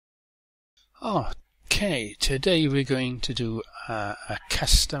Okay, today we're going to do a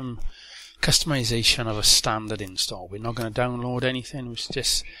customization of a standard install. We're not going to download anything. It's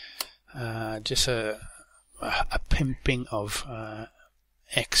just a pimping of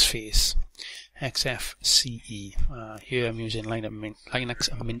XFCE. Here I'm using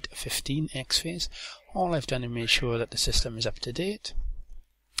Linux Mint 15 XFCE. All I've done is make sure that the system is up to date.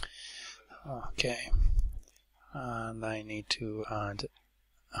 Okay, and I need to add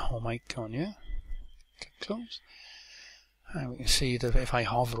a home icon here. Click close, and we can see that if I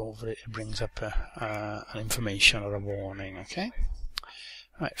hover over it, it brings up an information or a warning. Okay.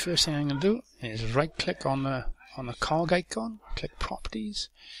 Right. First thing I'm going to do is right click on the cog icon, click Properties.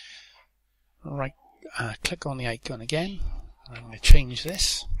 Right, click on the icon again. I'm going to change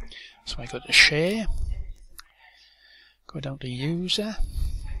this. So I go to Share, go down to User.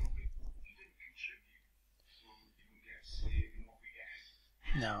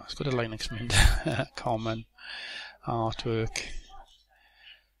 Now let's go to Linux Mint, Common, Artwork,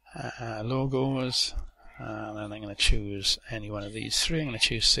 Logos, and then I'm going to choose any one of these three. I'm going to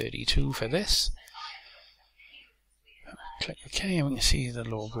choose 32 for this. Click OK, and we can see the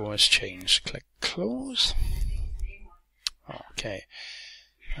logo has changed. Click Close. Okay,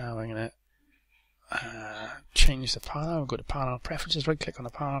 now we're going to change the panel. We'll go to Panel Preferences, right click on the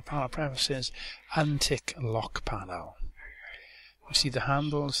panel, Panel Preferences, untick Lock Panel. You see the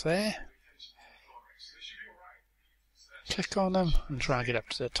handles there. Click on them and drag it up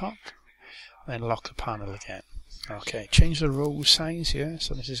to the top, then lock the panel again. Okay, change the row size here.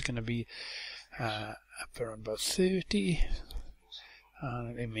 So this is going to be up around about 30,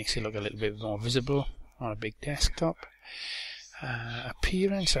 and it makes it look a little bit more visible on a big desktop.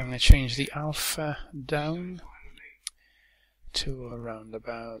 Appearance, I'm going to change the alpha down to around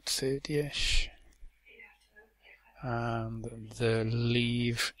about 30ish. And the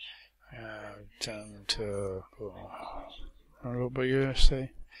leave down to a little bit here, say.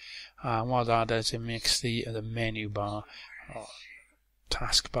 What that does, it makes the menu bar or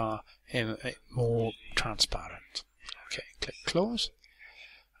taskbar more transparent. Okay, click Close.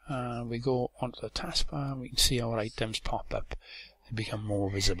 We go onto the taskbar. We can see our items pop up. They become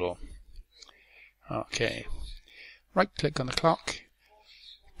more visible. Okay, right click on the clock,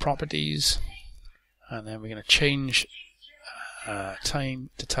 Properties. And then we're going to change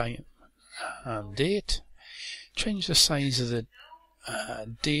time to time and date. Change the size of the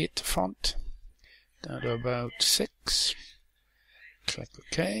date font down to about 6. Click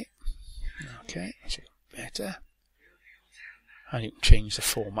OK. Okay, that's better. And you can change the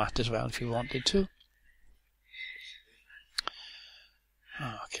format as well if you wanted to.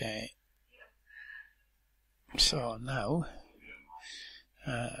 Okay. So now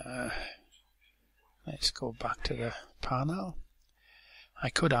let's go back to the panel.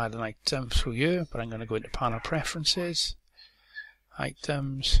 I could add an item through here, but I'm going to go into Panel Preferences,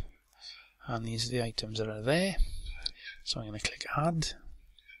 Items, and these are the items that are there. So I'm going to click Add,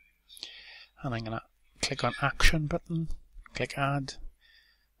 and I'm going to click on Action button, click Add,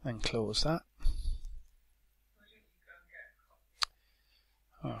 then close that.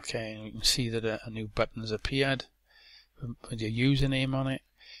 Okay, and you can see that a new button has appeared with your username on it.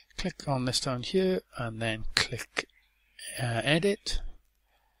 Click on this down here and then click Edit,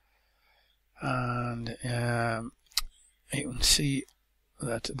 and you can see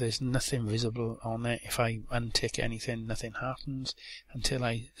that there's nothing visible on there. If I untick anything, nothing happens until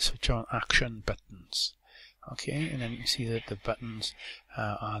I switch on Action Buttons. Okay, and then you can see that the buttons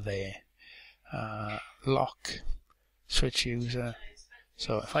are there. Lock, Switch User.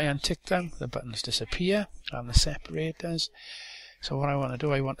 So if I untick them, the buttons disappear and the separators. So what I want to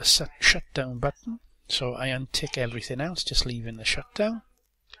do, I want a shutdown button. So I untick everything else, just leaving the shutdown.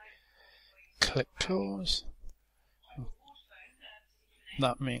 Click Close.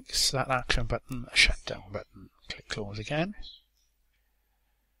 That makes that action button a shutdown button. Click Close again.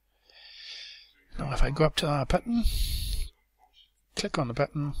 Now if I go up to that button, click on the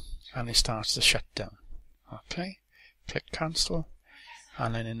button, and it starts the shutdown. Okay. Click Cancel,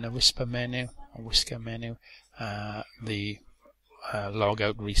 and then in the whisker menu, the log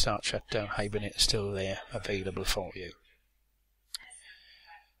out, restart, shutdown, hibernate is still there, available for you.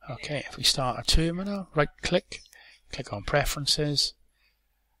 Okay, if we start a terminal, right click, click on Preferences,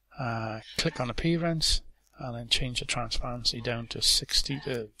 click on Appearance, and then change the transparency down to 60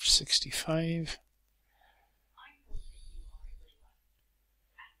 to 65.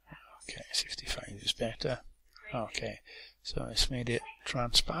 Okay, 65 is better. Okay, so it's made it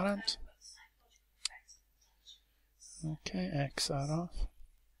transparent. Okay, X that off.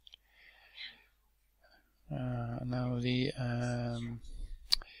 Now the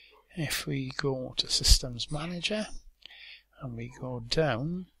if we go to Systems Manager and we go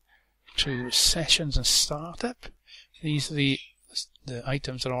down to Sessions and Startup, these are the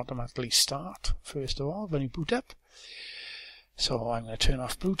items that automatically start first of all when you boot up. So I'm going to turn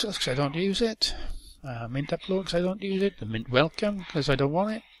off Bluetooth because I don't use it. Mint Upload because I don't use it. The Mint Welcome because I don't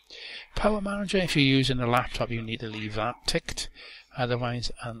want it. Power Manager, if you're using a laptop, you need to leave that ticked. Otherwise,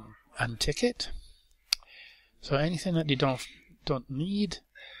 untick it. So anything that you don't need,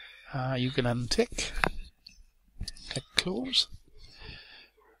 you can untick. Click Close.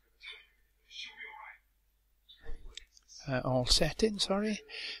 All settings, sorry.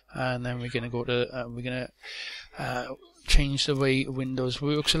 And then we're going to go to change the way Windows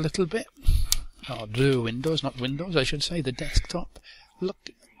works a little bit. Or the Windows, not Windows, I should say, the desktop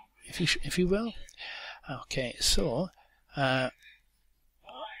look, if you will. Okay, so I'm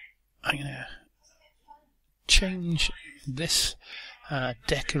going to change this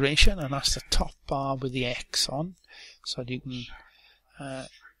decoration, and that's the top bar with the X on, so that you can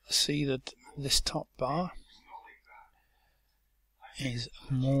see that this top bar is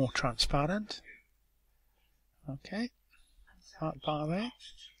more transparent. Okay, that bar there.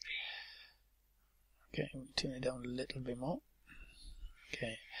 Okay, we'll turn it down a little bit more.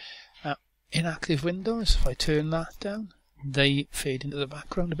 Okay, inactive windows, if I turn that down, they fade into the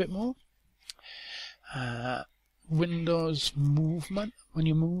background a bit more. Windows movement when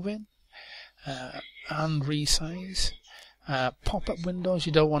you move in, and resize. Pop-up windows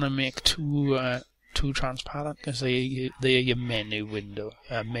you don't want to make too transparent because they are your menu window,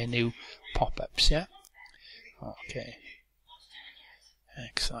 menu pop-ups. Yeah. Okay.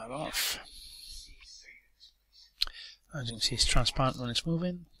 X that off. As you can see, it's transparent when it's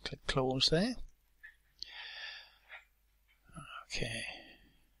moving. Click Close there. Okay.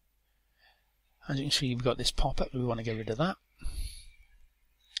 As you can see, you've got this pop-up. We want to get rid of that.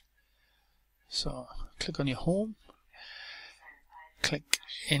 So, click on your home. Click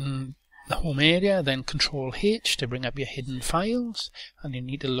in the home area, then Control H to bring up your hidden files. And you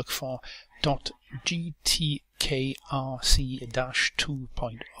need to look for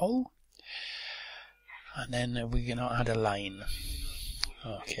 .gtkrc-2.0. And then we're going to add a line.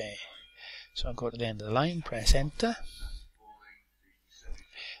 Okay, so I'll go to the end of the line, press enter,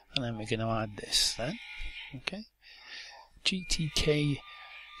 and then we're going to add this then. Okay,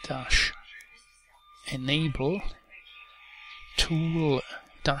 GTK-enable tool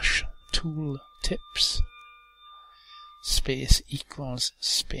tips space equals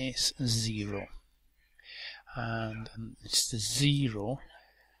space 0, and it's the 0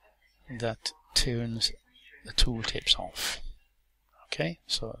 that turns the tooltips off. Okay,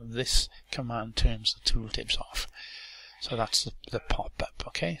 so this command turns the tooltips off. So that's the pop-up.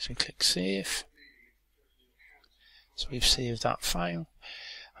 Okay, so we click Save. So we've saved that file,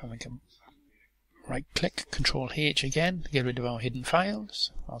 and we can right-click, Control H again to get rid of our hidden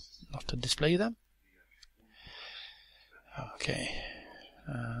files, or not to display them. Okay,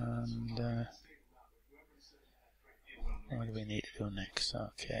 and what do we need to do next?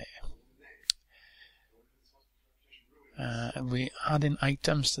 Okay. We add in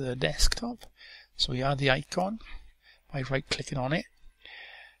items to the desktop, so we add the icon by right clicking on it,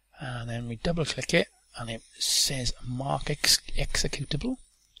 and then we double click it, and it says mark executable,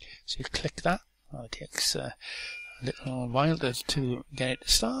 so you click that. Well, it takes a little while to get it to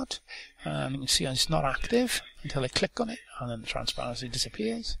start, and you can see it's not active until I click on it, and then the transparency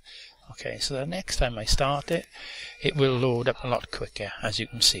disappears. Okay, so the next time I start it, it will load up a lot quicker, as you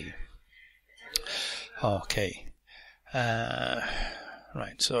can see. Okay.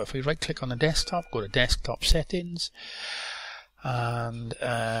 Right, so if we right click on the desktop, go to desktop settings, and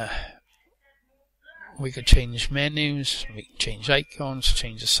we could change menus, we can change icons,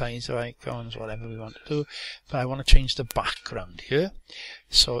 change the size of icons, whatever we want to do, but I want to change the background here.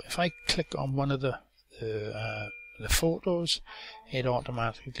 So if I click on one of the photos, it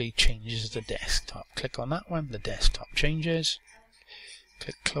automatically changes the desktop. Click on that one, the desktop changes.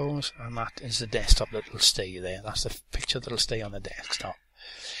 Click Close, and that is the desktop that will stay there. That's the picture that will stay on the desktop.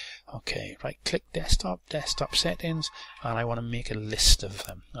 Okay, right click desktop settings, and I want to make a list of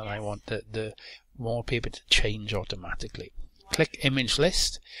them, and I want the wallpaper to change automatically. Click image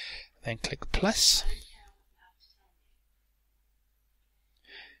list, then click plus.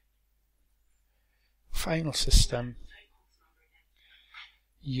 File system,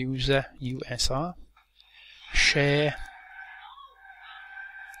 user, USR, share,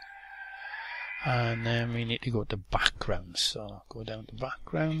 and then we need to go to backgrounds, so go down to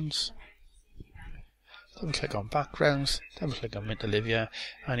backgrounds, double click on backgrounds, double click on Mintalivia,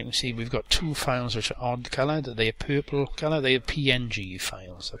 and you can see we've got two files which are odd coloured. They're purple colour, they're PNG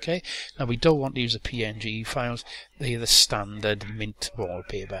files. Okay, now we don't want to use the PNG files, they're the standard Mint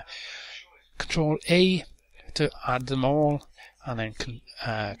wallpaper. Control A to add them all, and then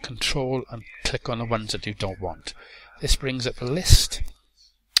control and click on the ones that you don't want. This brings up a list.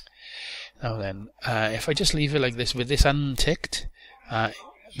 Now then, if I just leave it like this with this unticked,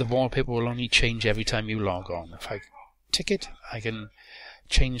 the wallpaper will only change every time you log on. If I tick it, I can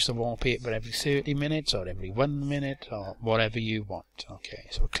change the wallpaper every 30 minutes or every 1 minute or whatever you want. Okay,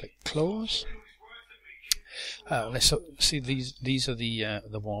 so click close. Let's see, these are the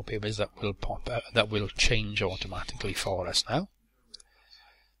wallpapers that will pop out, that will change automatically for us now.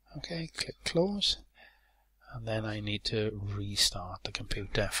 Okay, click close, and then I need to restart the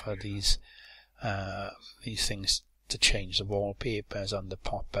computer for these things to change the wallpapers and the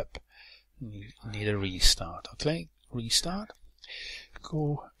pop-up. Need a restart. Okay, restart.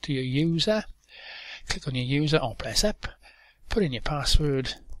 Go to your user, click on your user or press up, put in your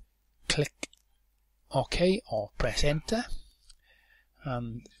password, click OK or press enter,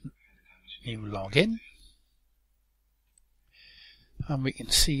 and you log in, and we can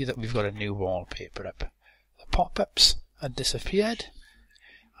see that we've got a new wallpaper up. The pop-ups have disappeared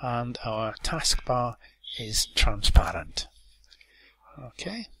and our taskbar is transparent.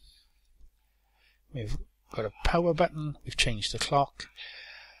 Okay, we've got a power button, we've changed the clock,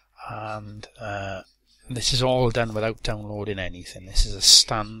 and this is all done without downloading anything. This is a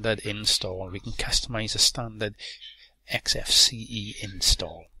standard install. We can customize a standard XFCE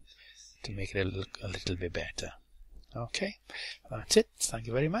install to make it look a little bit better. Okay, that's it. Thank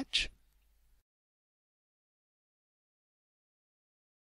you very much.